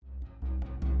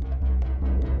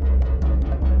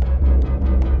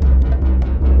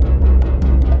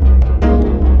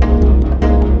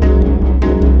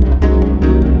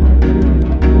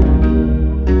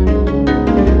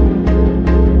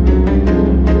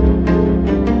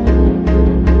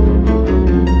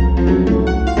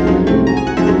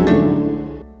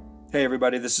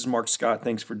everybody. This is Mark Scott.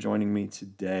 Thanks for joining me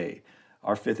today.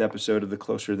 Our fifth episode of the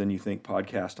Closer Than You Think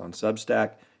podcast on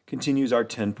Substack continues our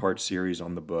 10-part series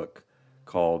on the book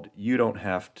called You Don't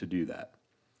Have to Do That.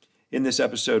 In this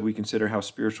episode, we consider how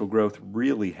spiritual growth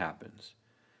really happens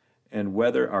and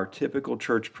whether our typical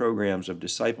church programs of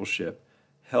discipleship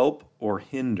help or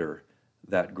hinder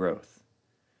that growth.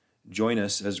 Join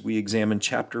us as we examine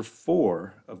Chapter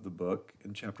 4 of the book,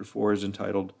 and Chapter 4 is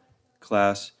entitled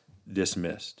Class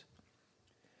Dismissed.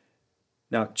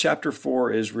 Now, Chapter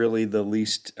 4 is really the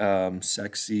least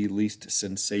sexy, least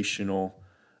sensational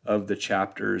of the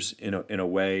chapters in a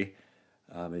way.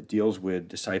 It deals with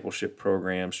discipleship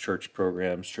programs, church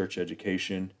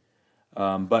education.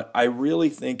 But I really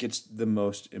think it's the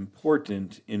most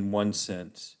important in one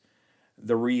sense.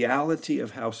 The reality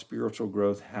of how spiritual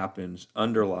growth happens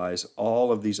underlies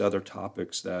all of these other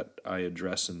topics that I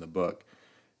address in the book,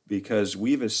 because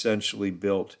we've essentially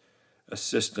built a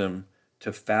system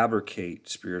to fabricate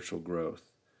spiritual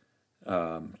growth,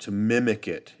 to mimic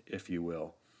it, if you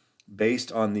will,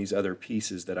 based on these other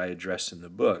pieces that I address in the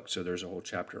book. So there's a whole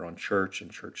chapter on church and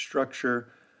church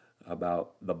structure,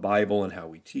 about the Bible and how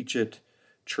we teach it,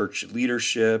 church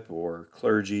leadership or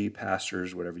clergy,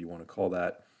 pastors, whatever you want to call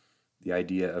that, the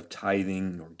idea of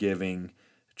tithing or giving,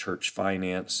 church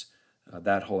finance,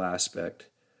 that whole aspect.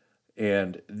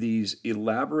 And these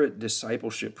elaborate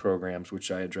discipleship programs, which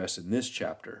I address in this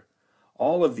chapter,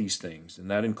 all of these things,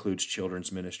 and that includes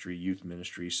children's ministry, youth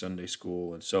ministry, Sunday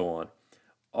school, and so on,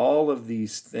 all of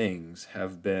these things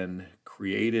have been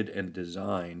created and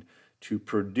designed to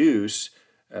produce,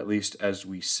 at least as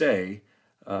we say,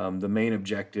 the main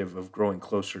objective of growing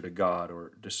closer to God,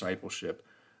 or discipleship,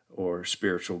 or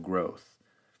spiritual growth.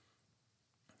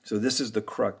 So this is the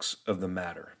crux of the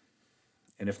matter.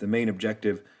 And if the main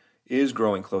objective is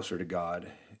growing closer to God,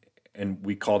 and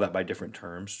we call that by different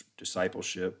terms,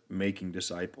 discipleship, making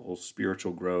disciples,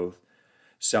 spiritual growth,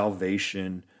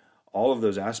 salvation, all of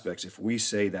those aspects, if we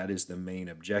say that is the main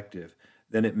objective,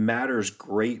 then it matters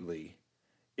greatly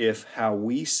if how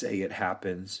we say it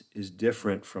happens is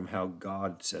different from how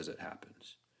God says it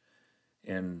happens.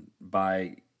 And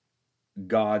by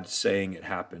God saying it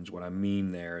happens, what I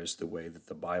mean there is the way that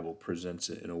the Bible presents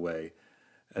it, in a way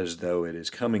as though it is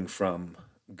coming from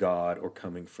God or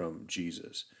coming from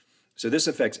Jesus. So this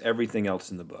affects everything else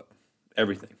in the book,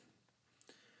 everything.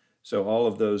 So all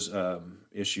of those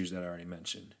issues that I already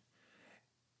mentioned.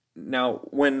 Now,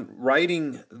 when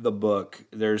writing the book,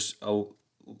 there's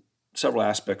several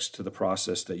aspects to the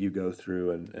process that you go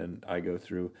through and I go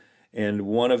through. And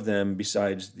one of them,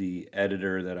 besides the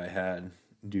editor that I had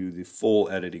do the full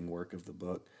editing work of the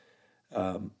book,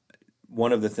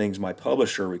 one of the things my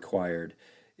publisher required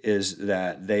is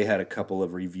that they had a couple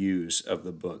of reviews of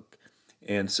the book.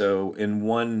 And so in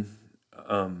one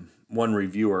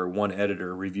reviewer, one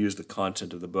editor reviews the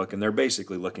content of the book, and they're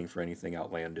basically looking for anything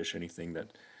outlandish, anything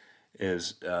that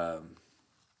is that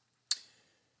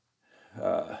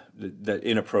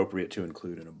inappropriate to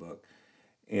include in a book.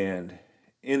 And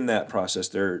in that process,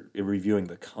 they're reviewing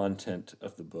the content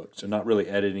of the book. So not really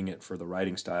editing it for the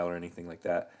writing style or anything like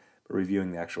that, but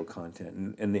reviewing the actual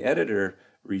content. And the editor,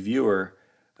 reviewer,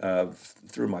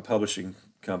 through my publishing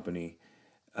company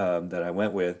that I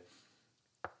went with,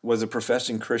 was a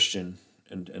professing Christian,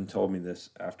 and told me this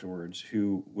afterwards,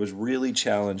 who was really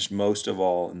challenged most of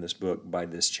all in this book by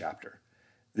this chapter.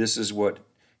 This is what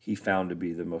he found to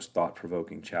be the most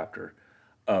thought-provoking chapter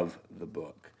of the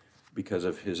book, because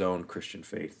of his own Christian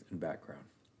faith and background.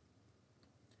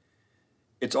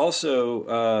 It's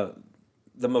also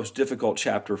the most difficult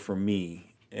chapter for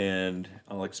me, and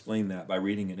I'll explain that by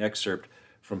reading an excerpt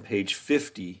from page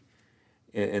 50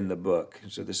 in the book.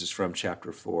 So this is from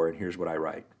chapter 4, and here's what I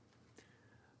write.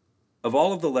 Of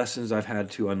all of the lessons I've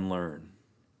had to unlearn,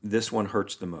 this one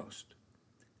hurts the most.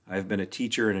 I have been a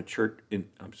teacher in a church Let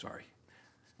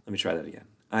me try that again.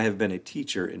 I have been a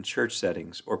teacher in church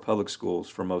settings or public schools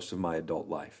for most of my adult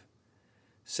life.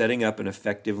 Setting up an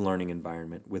effective learning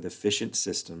environment with efficient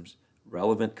systems,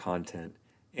 relevant content,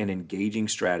 and engaging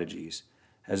strategies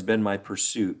has been my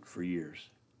pursuit for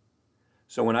years.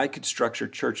 So when I could structure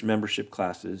church membership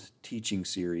classes, teaching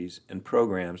series, and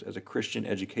programs as a Christian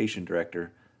education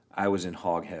director, I was in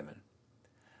hog heaven.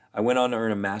 I went on to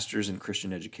earn a master's in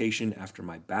Christian education after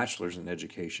my bachelor's in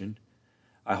education.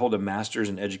 I hold a master's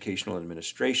in educational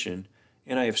administration,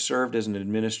 and I have served as an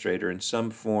administrator in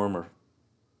some form or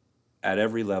at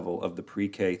every level of the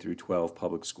pre-K through 12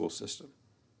 public school system.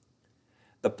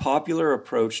 The popular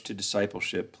approach to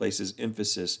discipleship places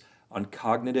emphasis on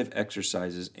cognitive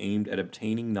exercises aimed at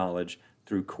obtaining knowledge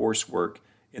through coursework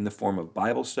in the form of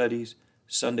Bible studies,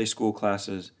 Sunday school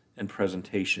classes, and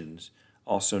presentations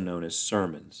also known as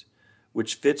sermons,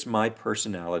 which fits my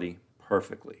personality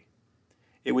perfectly.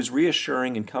 It was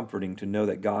reassuring and comforting to know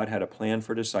that God had a plan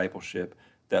for discipleship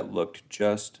that looked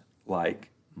just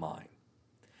like mine.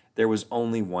 There was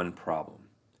only one problem.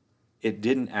 It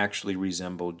didn't actually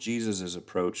resemble Jesus'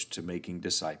 approach to making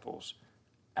disciples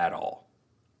at all.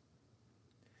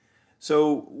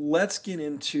 So let's get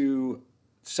into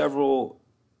several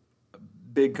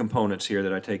big components here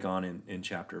that I take on in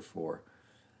chapter 4.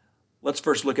 Let's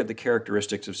first look at the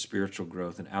characteristics of spiritual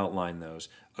growth and outline those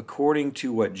according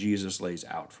to what Jesus lays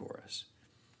out for us.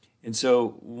 And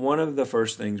so one of the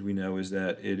first things we know is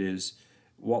that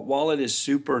while it is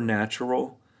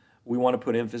supernatural, we want to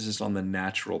put emphasis on the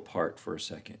natural part for a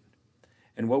second.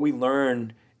 And what we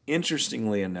learn,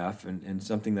 interestingly enough, and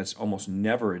something that's almost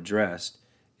never addressed,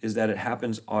 is that it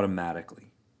happens automatically.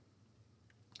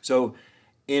 So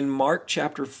in Mark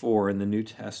chapter 4 in the New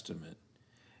Testament,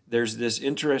 there's this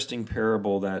interesting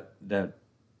parable that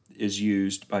is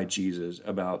used by Jesus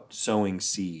about sowing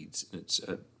seeds. It's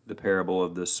the parable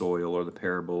of the soil, or the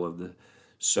parable of the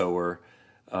sower.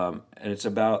 And it's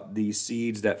about these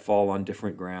seeds that fall on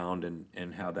different ground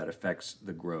and how that affects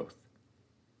the growth.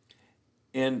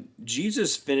 And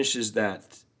Jesus finishes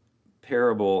that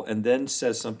parable and then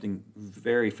says something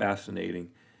very fascinating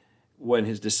when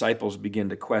his disciples begin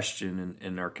to question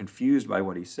and are confused by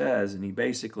what he says. And he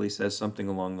basically says something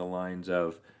along the lines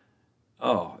of,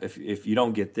 oh, if you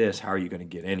don't get this, how are you going to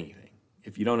get anything?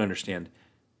 If you don't understand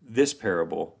this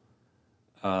parable,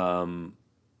 I'm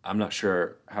not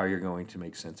sure how you're going to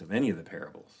make sense of any of the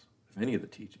parables, of any of the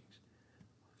teachings.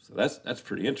 So that's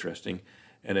pretty interesting.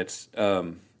 And it's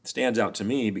stands out to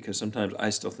me because sometimes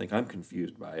I still think I'm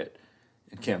confused by it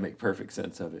and can't make perfect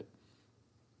sense of it.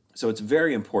 So it's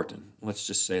very important. Let's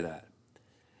just say that.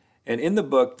 And in the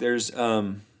book, there's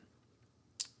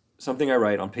something I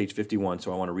write on page 51,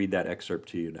 so I want to read that excerpt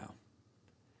to you now.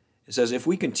 It says, if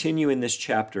we continue in this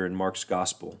chapter in Mark's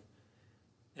Gospel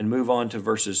and move on to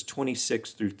verses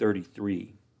 26 through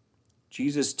 33,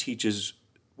 Jesus teaches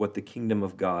what the kingdom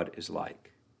of God is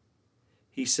like.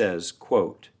 He says,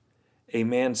 quote, "A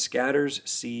man scatters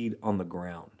seed on the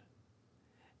ground.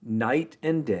 Night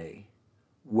and day,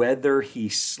 whether he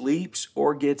sleeps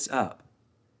or gets up,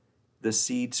 the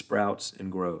seed sprouts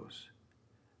and grows,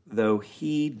 though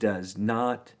he does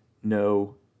not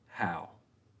know how.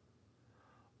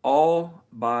 All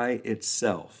by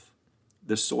itself,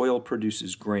 the soil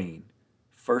produces grain,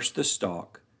 first the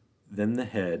stalk, then the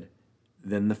head,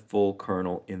 then the full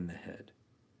kernel in the head."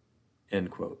 End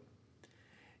quote.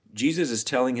 Jesus is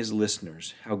telling his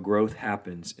listeners how growth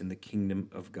happens in the kingdom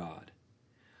of God.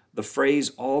 The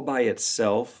phrase all by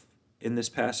itself in this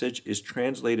passage is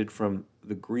translated from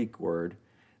the Greek word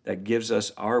that gives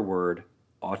us our word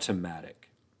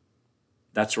automatic.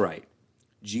 That's right.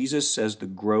 Jesus says the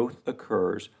growth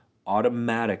occurs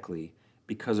automatically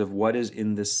because of what is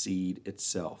in the seed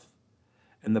itself.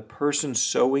 And the person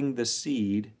sowing the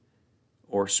seed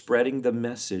or spreading the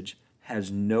message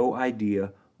has no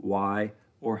idea why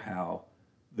or how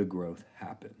the growth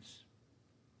happens.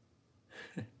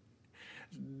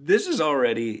 This is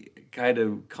already kind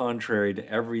of contrary to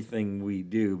everything we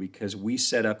do because we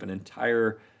set up an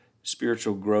entire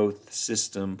spiritual growth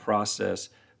system, process,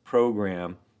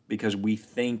 program because we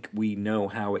think we know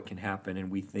how it can happen and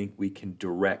we think we can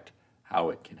direct how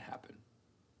it can happen.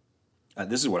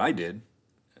 This is what I did.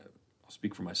 I'll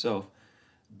speak for myself.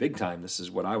 Big time, this is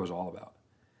what I was all about.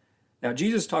 Now,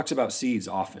 Jesus talks about seeds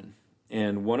often,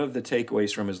 and one of the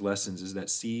takeaways from his lessons is that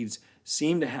seeds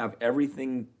seem to have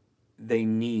everything they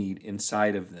need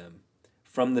inside of them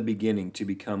from the beginning to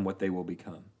become what they will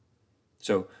become.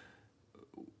 So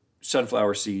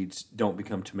sunflower seeds don't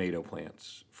become tomato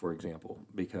plants, for example,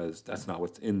 because that's not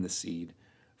what's in the seed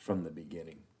from the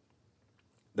beginning.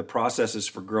 The processes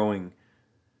for growing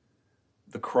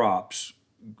the crops,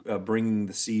 bringing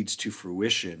the seeds to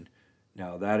fruition,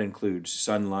 now that includes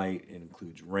sunlight, it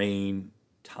includes rain,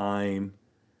 time,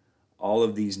 all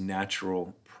of these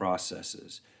natural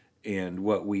processes. And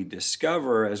what we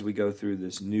discover as we go through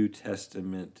this New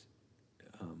Testament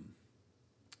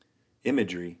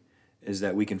imagery is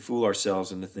that we can fool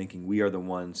ourselves into thinking we are the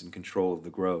ones in control of the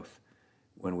growth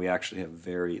when we actually have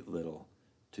very little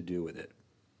to do with it.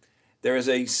 There is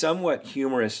a somewhat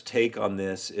humorous take on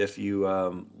this if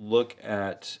you look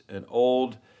at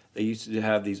they used to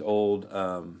have these an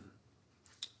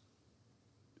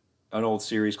old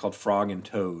series called Frog and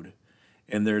Toad.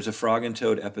 And there's a Frog and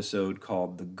Toad episode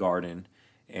called The Garden,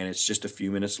 and it's just a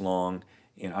few minutes long.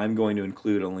 And I'm going to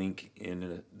include a link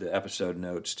in the episode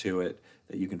notes to it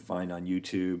that you can find on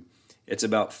YouTube. It's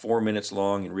about 4 minutes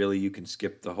long, and really you can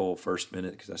skip the whole first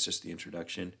minute because that's just the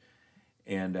introduction.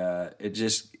 And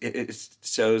it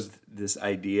shows this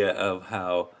idea of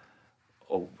how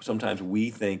sometimes we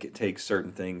think it takes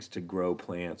certain things to grow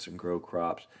plants and grow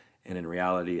crops, and in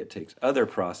reality, it takes other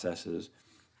processes,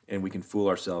 and we can fool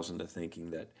ourselves into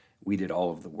thinking that we did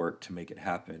all of the work to make it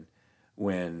happen,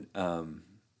 when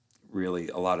really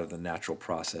a lot of the natural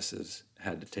processes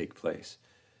had to take place.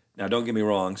 Now, don't get me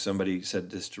wrong. Somebody said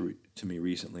this to me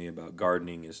recently about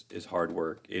gardening is hard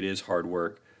work. It is hard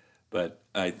work, but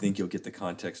I think you'll get the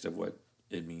context of what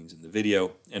it means in the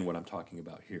video and what I'm talking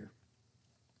about here.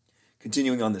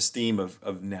 Continuing on this theme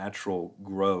of natural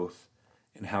growth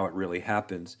and how it really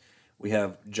happens, we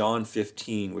have John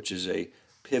 15, which is a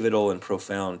pivotal and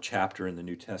profound chapter in the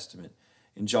New Testament.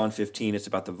 In John 15, it's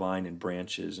about the vine and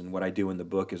branches. And what I do in the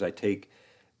book is I take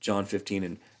John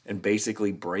 15 and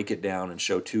basically break it down and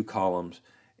show two columns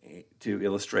to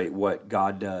illustrate what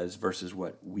God does versus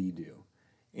what we do.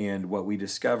 And what we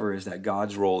discover is that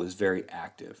God's role is very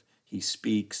active. He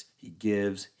speaks, he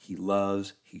gives, he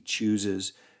loves, he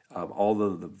chooses. All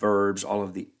of the verbs, all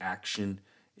of the action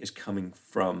is coming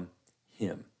from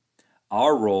him.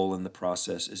 Our role in the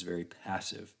process is very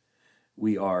passive.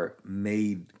 We are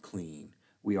made clean.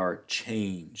 We are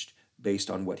changed based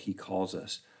on what he calls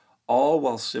us, all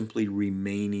while simply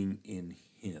remaining in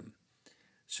him.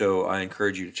 So I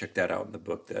encourage you to check that out in the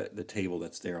book, the table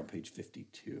that's there on page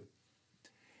 52.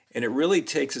 And it really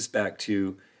takes us back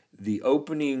to the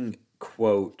opening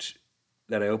quote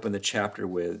that I opened the chapter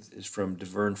with is from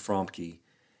Devern Fromke,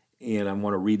 and I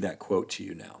want to read that quote to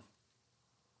you now.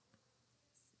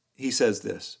 He says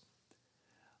this: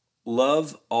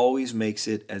 "Love always makes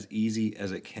it as easy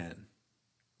as it can.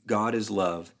 God is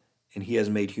love, and he has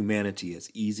made humanity as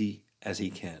easy as he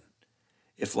can.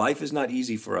 If life is not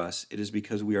easy for us, it is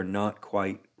because we are not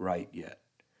quite right yet.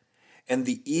 And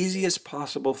the easiest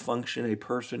possible function a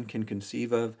person can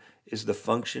conceive of is the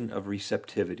function of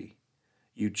receptivity.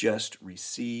 You just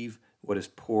receive what is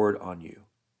poured on you.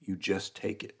 You just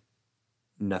take it.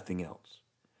 Nothing else.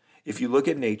 If you look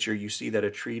at nature, you see that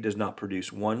a tree does not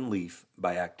produce one leaf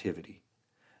by activity.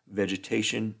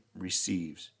 Vegetation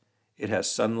receives. It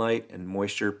has sunlight and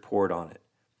moisture poured on it.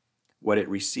 What it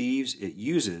receives, it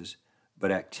uses,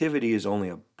 but activity is only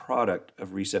a product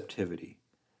of receptivity.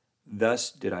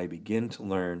 Thus did I begin to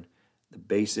learn the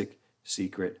basic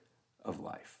secret of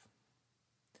life."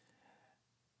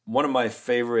 One of my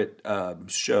favorite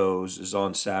shows is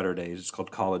on Saturdays. It's called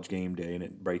College Game Day, and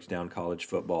it breaks down college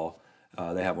football.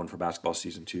 They have one for basketball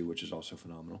season 2, which is also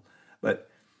phenomenal. But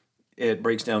it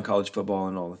breaks down college football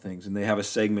and all the things. And they have a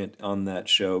segment on that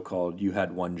show called You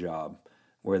Had One Job,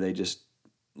 where they just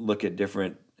look at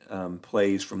different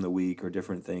plays from the week or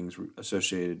different things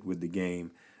associated with the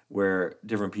game, where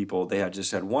different people, they had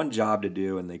just had one job to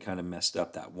do and they kind of messed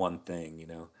up that one thing, you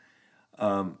know.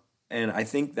 And I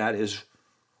think that is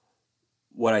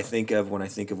what I think of when I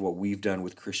think of what we've done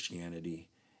with Christianity.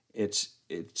 It's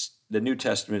the New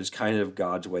Testament is kind of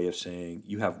God's way of saying,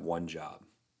 you have one job.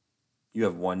 You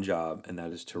have one job, and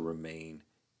that is to remain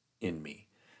in me.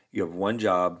 You have one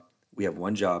job. We have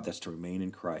one job. That's to remain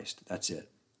in Christ. That's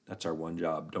it. That's our one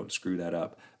job. Don't screw that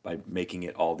up by making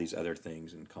it all these other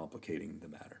things and complicating the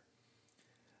matter.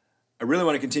 I really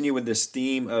want to continue with this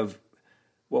theme of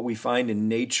what we find in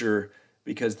nature,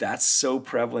 because that's so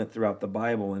prevalent throughout the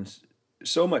Bible, and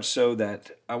so much so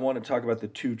that I want to talk about the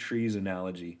two trees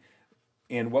analogy.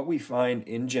 And what we find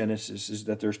in Genesis is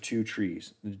that there's two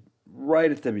trees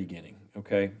right at the beginning,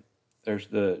 okay? There's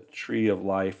the tree of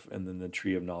life and then the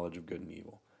tree of knowledge of good and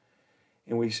evil.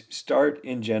 And we start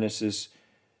in Genesis,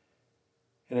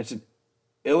 and it's an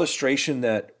illustration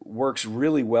that works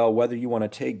really well, whether you want to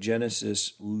take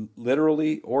Genesis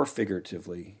literally or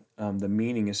figuratively. The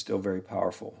meaning is still very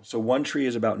powerful. So one tree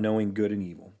is about knowing good and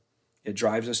evil. It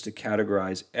drives us to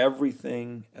categorize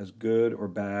everything as good or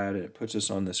bad, and it puts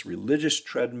us on this religious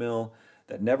treadmill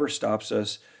that never stops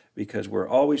us, because we're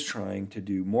always trying to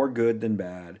do more good than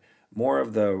bad, more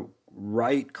of the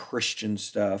right Christian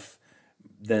stuff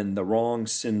than the wrong,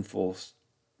 sinful,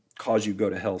 cause you go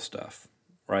to hell stuff,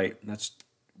 right? And that's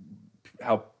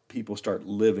how people start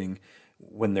living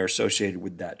when they're associated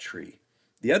with that tree.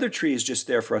 The other tree is just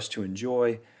there for us to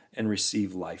enjoy and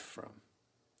receive life from.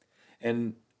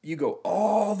 And you go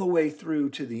all the way through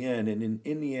to the end, and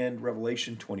in the end,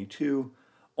 Revelation 22,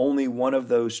 only one of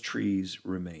those trees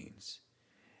remains.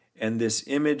 And this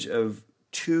image of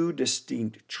two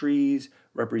distinct trees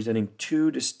representing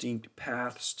two distinct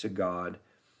paths to God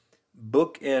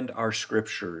bookend our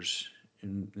scriptures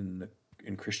in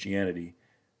Christianity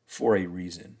for a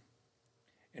reason.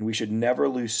 And we should never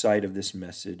lose sight of this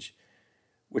message,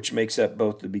 which makes up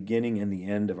both the beginning and the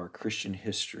end of our Christian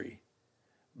history.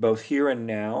 Both here and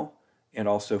now, and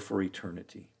also for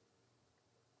eternity.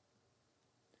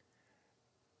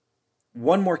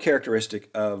 One more characteristic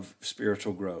of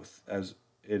spiritual growth, as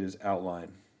it is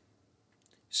outlined.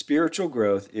 Spiritual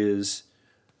growth is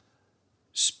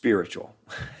spiritual,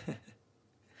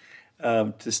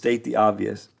 to state the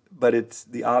obvious, but it's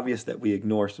the obvious that we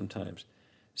ignore sometimes.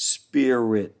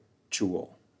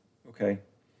 Spiritual, okay?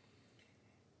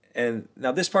 And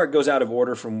now this part goes out of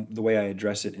order from the way I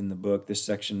address it in the book, this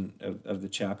section of the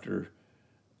chapter.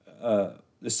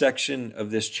 The section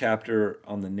of this chapter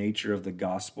on the nature of the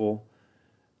gospel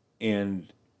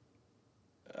and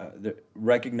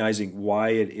recognizing why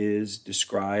it is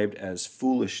described as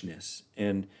foolishness,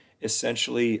 and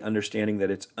essentially understanding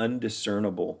that it's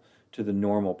undiscernible to the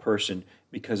normal person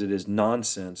because it is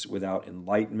nonsense without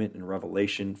enlightenment and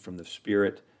revelation from the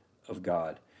Spirit of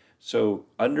God. So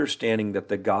understanding that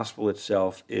the gospel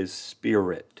itself is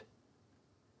Spirit-led,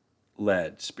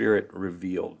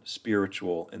 Spirit-revealed,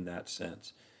 spiritual in that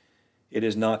sense. It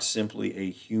is not simply a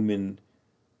human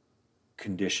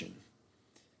condition.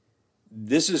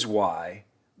 This is why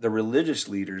the religious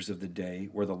leaders of the day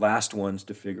were the last ones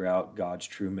to figure out God's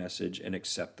true message and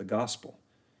accept the gospel.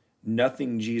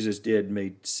 Nothing Jesus did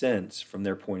made sense from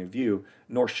their point of view,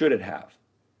 nor should it have.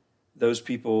 Those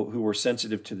people who were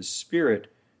sensitive to the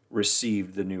Spirit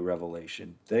received the new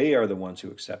revelation. They are the ones who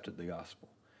accepted the gospel.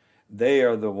 They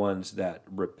are the ones that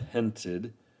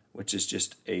repented, which is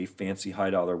just a fancy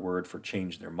high-dollar word for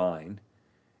change their mind,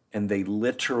 and they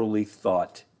literally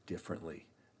thought differently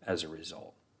as a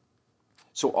result.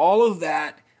 So all of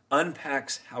that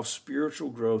unpacks how spiritual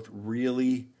growth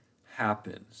really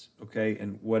happens, okay,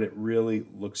 and what it really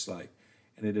looks like.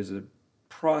 And it is a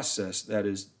process that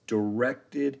is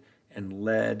directed and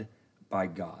led by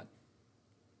God.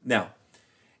 Now,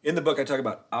 in the book, I talk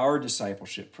about our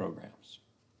discipleship programs,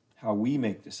 how we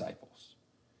make disciples.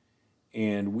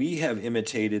 And we have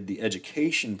imitated the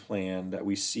education plan that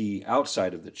we see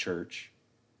outside of the church.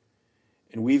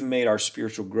 And we've made our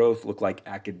spiritual growth look like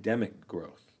academic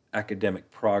growth,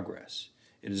 academic progress.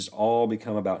 It has all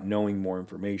become about knowing more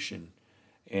information.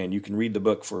 And you can read the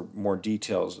book for more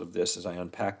details of this as I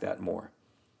unpack that more.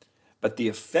 But the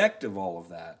effect of all of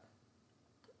that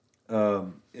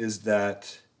is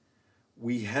that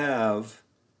we have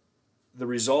the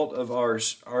result of our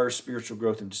spiritual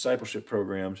growth and discipleship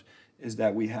programs is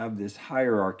that we have this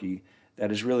hierarchy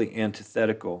that is really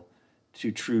antithetical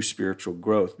to true spiritual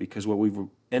growth, because what we've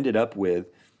ended up with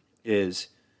is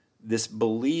this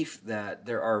belief that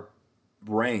there are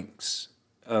ranks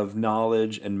of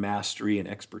knowledge and mastery and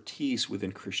expertise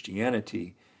within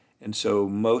Christianity. And so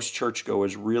most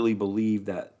churchgoers really believe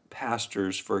that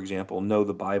pastors, for example, know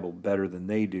the Bible better than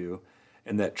they do,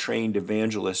 and that trained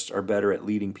evangelists are better at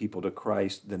leading people to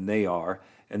Christ than they are,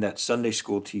 and that Sunday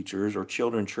school teachers or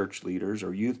children's church leaders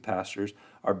or youth pastors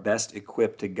are best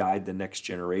equipped to guide the next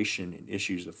generation in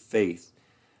issues of faith.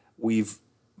 We've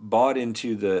bought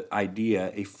into the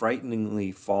idea, a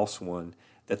frighteningly false one,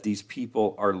 that these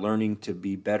people are learning to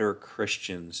be better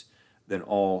Christians than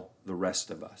all the rest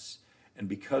of us. And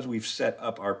because we've set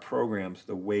up our programs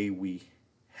the way we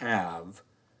have,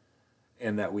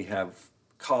 and that we have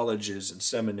colleges and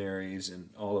seminaries and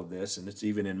all of this, and it's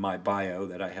even in my bio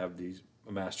that I have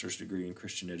a master's degree in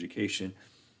Christian education,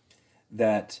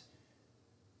 that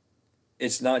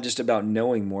it's not just about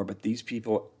knowing more, but these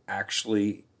people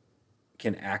actually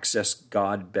can access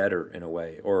God better in a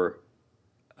way, or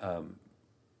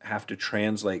have to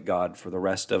translate God for the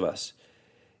rest of us.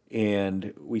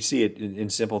 And we see it in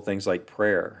simple things like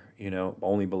prayer,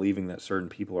 only believing that certain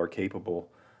people are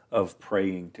capable of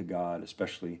praying to God,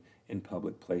 especially in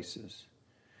public places.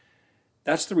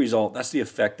 That's the result, that's the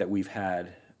effect that we've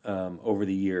had over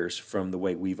the years from the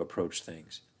way we've approached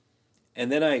things.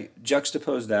 And then I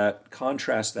juxtapose that,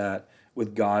 contrast that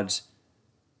with God's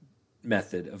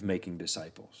method of making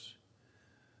disciples.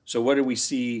 So what do we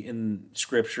see in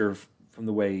Scripture from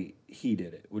the way he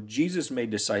did it? Well, Jesus made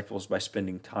disciples by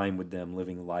spending time with them,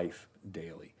 living life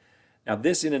daily. Now,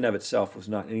 this in and of itself was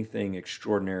not anything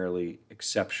extraordinarily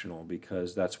exceptional,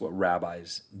 because that's what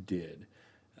rabbis did.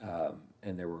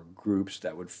 And there were groups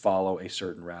that would follow a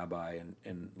certain rabbi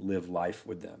and live life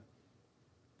with them.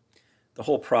 The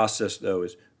whole process, though,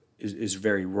 is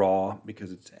very raw,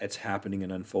 because it's happening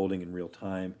and unfolding in real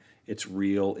time. It's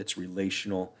real, it's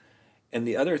relational. And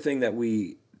the other thing that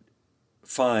we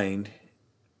find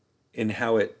in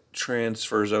how it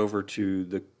transfers over to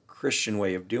the Christian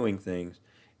way of doing things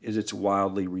is it's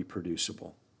wildly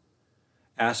reproducible.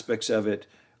 Aspects of it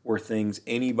were things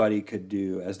anybody could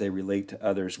do as they relate to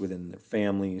others within their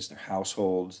families, their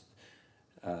households,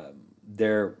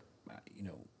 their,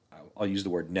 I'll use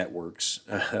the word networks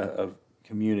of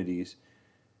communities.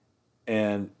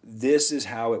 And this is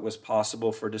how it was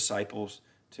possible for disciples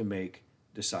to make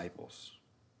disciples.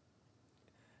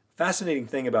 Fascinating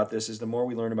thing about this is the more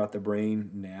we learn about the brain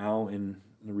now in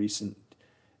the recent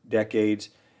decades,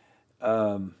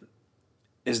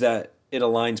 is that it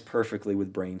aligns perfectly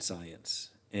with brain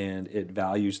science, and it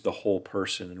values the whole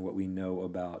person and what we know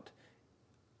about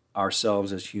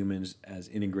ourselves as humans, as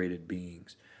integrated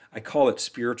beings. I call it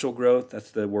spiritual growth.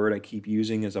 That's the word I keep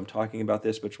using as I'm talking about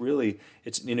this, but really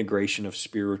it's an integration of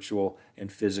spiritual and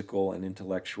physical and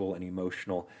intellectual and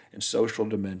emotional and social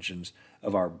dimensions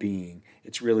of our being.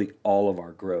 It's really all of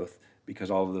our growth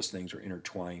because all of those things are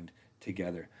intertwined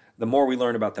together. The more we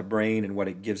learn about the brain and what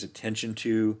it gives attention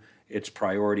to, its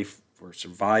priority for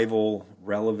survival,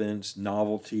 relevance,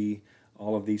 novelty,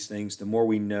 all of these things, the more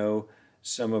we know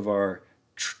some of our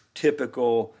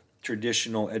typical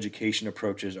traditional education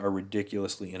approaches are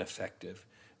ridiculously ineffective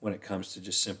when it comes to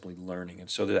just simply learning. And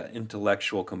so that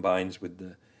intellectual combines with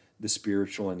the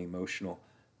spiritual and emotional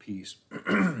piece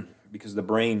because the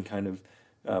brain kind of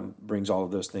brings all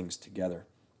of those things together.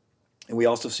 And we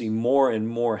also see more and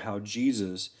more how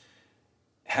Jesus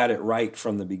had it right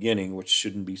from the beginning, which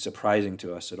shouldn't be surprising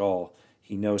to us at all.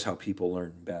 He knows how people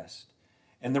learn best.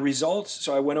 And the results,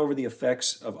 so I went over the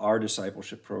effects of our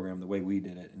discipleship program, the way we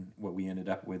did it, and what we ended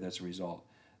up with as a result.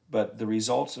 But the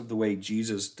results of the way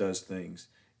Jesus does things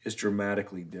is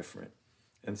dramatically different.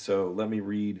 And so let me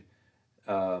read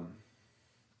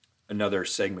another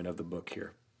segment of the book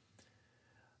here.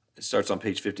 It starts on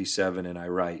page 57, and I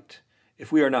write,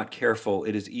 "If we are not careful,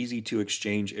 it is easy to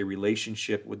exchange a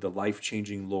relationship with the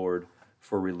life-changing Lord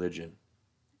for religion.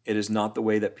 It is not the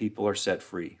way that people are set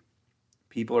free.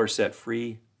 People are set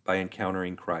free by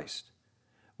encountering Christ.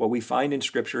 What we find in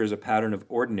Scripture is a pattern of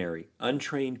ordinary,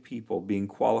 untrained people being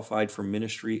qualified for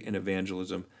ministry and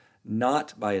evangelism,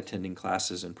 not by attending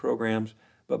classes and programs,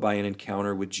 but by an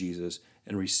encounter with Jesus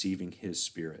and receiving His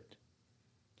Spirit.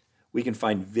 We can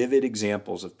find vivid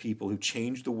examples of people who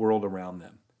changed the world around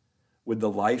them with the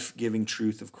life-giving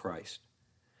truth of Christ.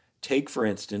 Take, for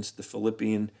instance, the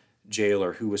Philippian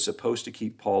jailer who was supposed to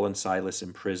keep Paul and Silas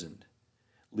imprisoned.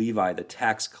 Levi, the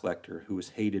tax collector, who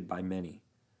was hated by many.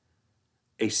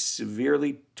 A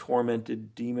severely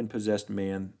tormented, demon-possessed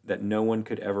man that no one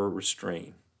could ever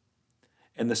restrain.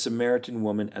 And the Samaritan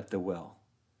woman at the well.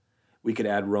 We could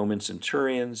add Roman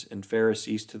centurions and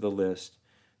Pharisees to the list.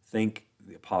 Think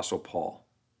the Apostle Paul.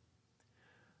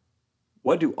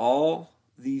 What do all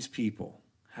these people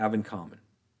have in common?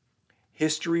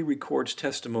 History records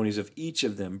testimonies of each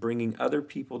of them bringing other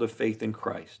people to faith in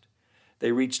Christ.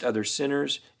 They reached other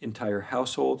sinners, entire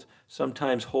households,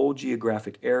 sometimes whole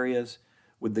geographic areas,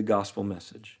 with the gospel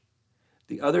message.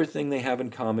 The other thing they have in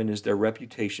common is their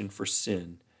reputation for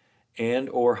sin and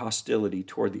or hostility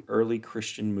toward the early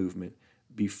Christian movement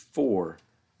before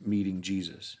meeting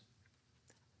Jesus.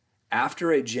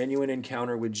 After a genuine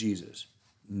encounter with Jesus,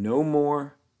 no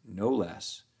more, no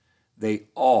less, they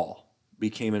all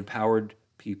became empowered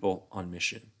people on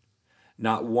mission.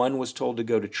 Not one was told to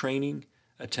go to training,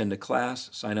 attend a class,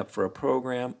 sign up for a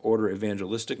program, order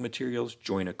evangelistic materials,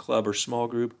 join a club or small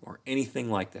group, or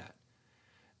anything like that.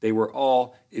 They were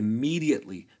all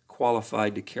immediately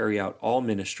qualified to carry out all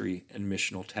ministry and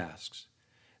missional tasks.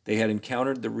 They had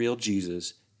encountered the real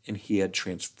Jesus, and He had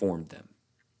transformed them.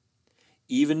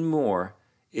 Even more,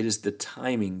 it is the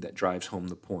timing that drives home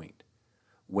the point.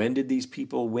 When did these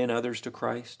people win others to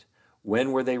Christ?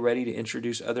 When were they ready to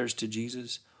introduce others to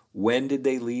Jesus? When did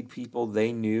they lead people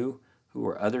they knew who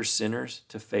were other sinners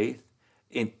to faith?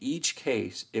 In each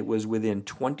case, it was within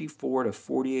 24 to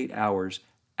 48 hours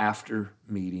after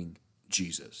meeting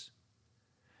Jesus.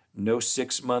 No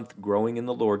 6-month growing in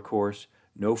the Lord course,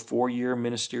 no 4-year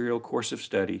ministerial course of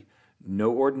study,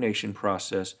 no ordination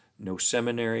process, no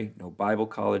seminary, no Bible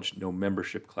college, no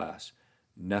membership class.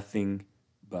 Nothing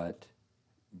but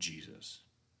Jesus.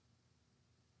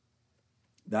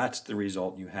 That's the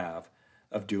result you have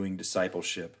of doing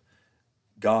discipleship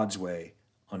God's way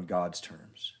on God's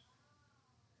terms.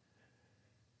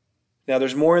 Now,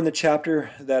 there's more in the chapter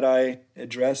that I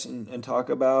address and talk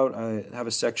about. I have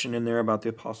a section in there about the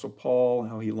Apostle Paul,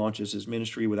 how he launches his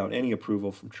ministry without any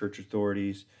approval from church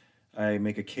authorities. I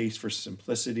make a case for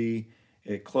simplicity.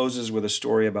 It closes with a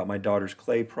story about my daughter's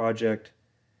clay project.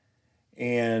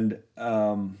 And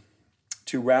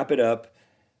to wrap it up,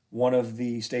 one of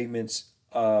the statements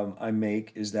I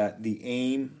make is that the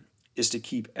aim is to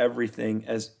keep everything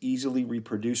as easily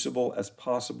reproducible as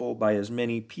possible by as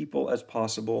many people as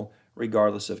possible,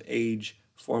 regardless of age,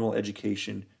 formal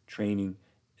education, training,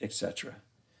 etc.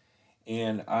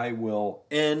 And I will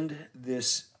end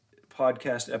this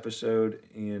podcast episode,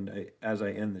 and as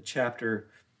I end the chapter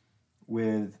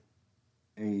with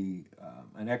an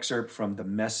excerpt from the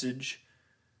Message,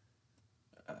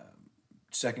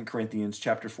 2 Corinthians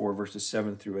chapter 4, verses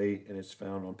 7 through 8, and it's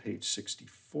found on page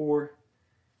 64,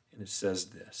 and it says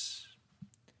this: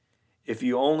 "If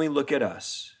you only look at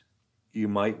us, you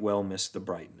might well miss the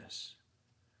brightness.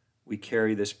 We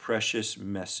carry this precious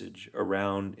message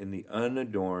around in the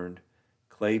unadorned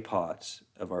clay pots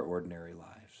of our ordinary lives.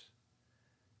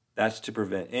 That's to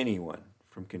prevent anyone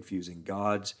from confusing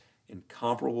God's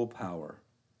incomparable power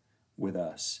with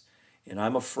us. And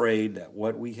I'm afraid that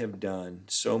what we have done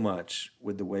so much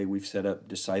with the way we've set up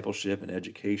discipleship and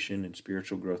education and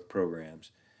spiritual growth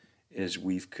programs is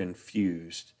we've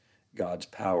confused God's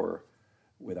power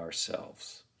with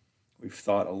ourselves. We've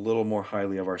thought a little more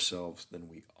highly of ourselves than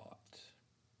we ought."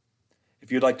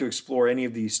 If you'd like to explore any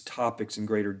of these topics in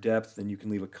greater depth, then you can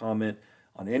leave a comment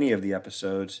on any of the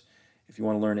episodes. If you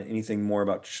want to learn anything more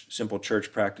about simple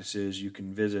church practices, you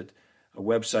can visit a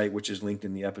website which is linked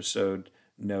in the episode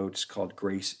notes called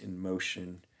Grace in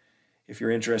Motion. If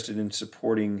you're interested in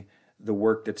supporting the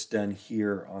work that's done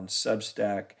here on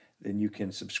Substack, then you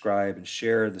can subscribe and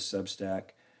share the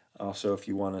Substack. Also, if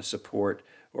you want to support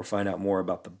or find out more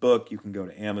about the book, you can go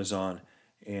to Amazon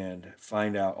and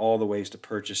find out all the ways to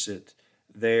purchase it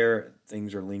there.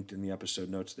 Things are linked in the episode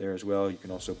notes there as well. You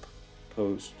can also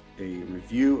post a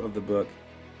review of the book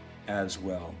as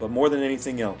well. But more than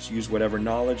anything else, use whatever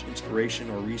knowledge, inspiration,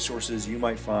 or resources you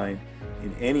might find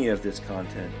in any of this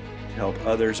content to help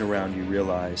others around you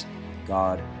realize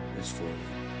God is for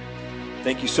them.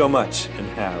 Thank you so much, and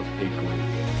have a great day.